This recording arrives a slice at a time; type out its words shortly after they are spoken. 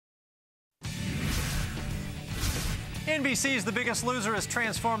NBC's The Biggest Loser has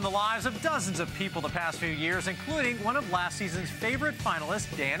transformed the lives of dozens of people the past few years, including one of last season's favorite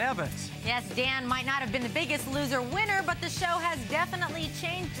finalists, Dan Evans. Yes, Dan might not have been the Biggest Loser winner, but the show has definitely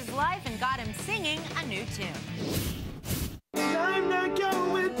changed his life and got him singing a new tune. I'm not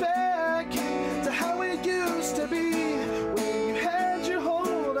going back to how it used to be when you had your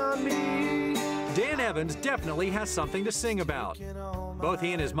hold on me. Dan Evans definitely has something to sing about. Both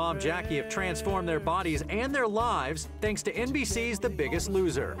he and his mom, Jackie, have transformed their bodies and their lives thanks to NBC's The Biggest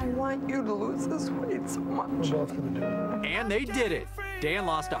Loser. I want you to lose this weight so much. We're both gonna do it. And they did it. Dan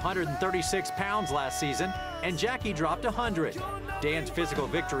lost 136 pounds last season, and Jackie dropped 100. Dan's physical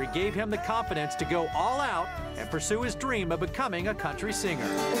victory gave him the confidence to go all out and pursue his dream of becoming a country singer.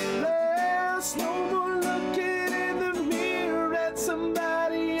 There's no more looking in the mirror at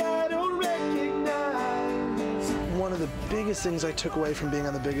somebody I don't recognize. One of the biggest things I took away from being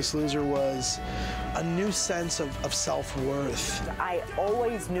on The Biggest Loser was a new sense of self-worth. I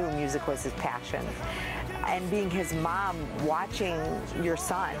always knew music was his passion. And being his mom, watching your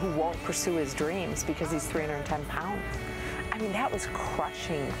son who won't pursue his dreams because he's 310 pounds. I mean, that was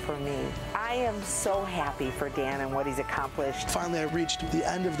crushing for me. I am so happy for Dan and what he's accomplished. Finally, I reached the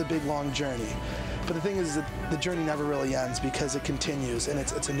end of the big, long journey. But the thing is that the journey never really ends because it continues, and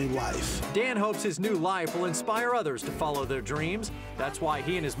it's a new life. Dan hopes his new life will inspire others to follow their dreams. That's why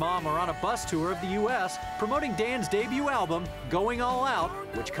he and his mom are on a bus tour of the U.S. promoting Dan's debut album, Going All Out,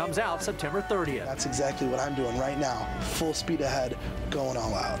 which comes out September 30th. That's exactly what I'm doing right now. Full speed ahead, going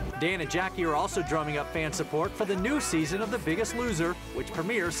all out. Dan and Jackie are also drumming up fan support for the new season of The Biggest Loser, which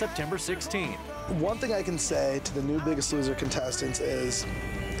premieres September 16th. One thing I can say to the new Biggest Loser contestants is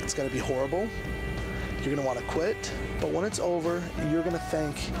it's going to be horrible. You're going to want to quit, but when it's over, you're going to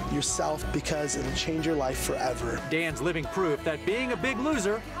thank yourself because it'll change your life forever. Dan's living proof that being a big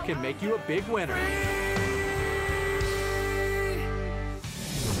loser can make you a big winner.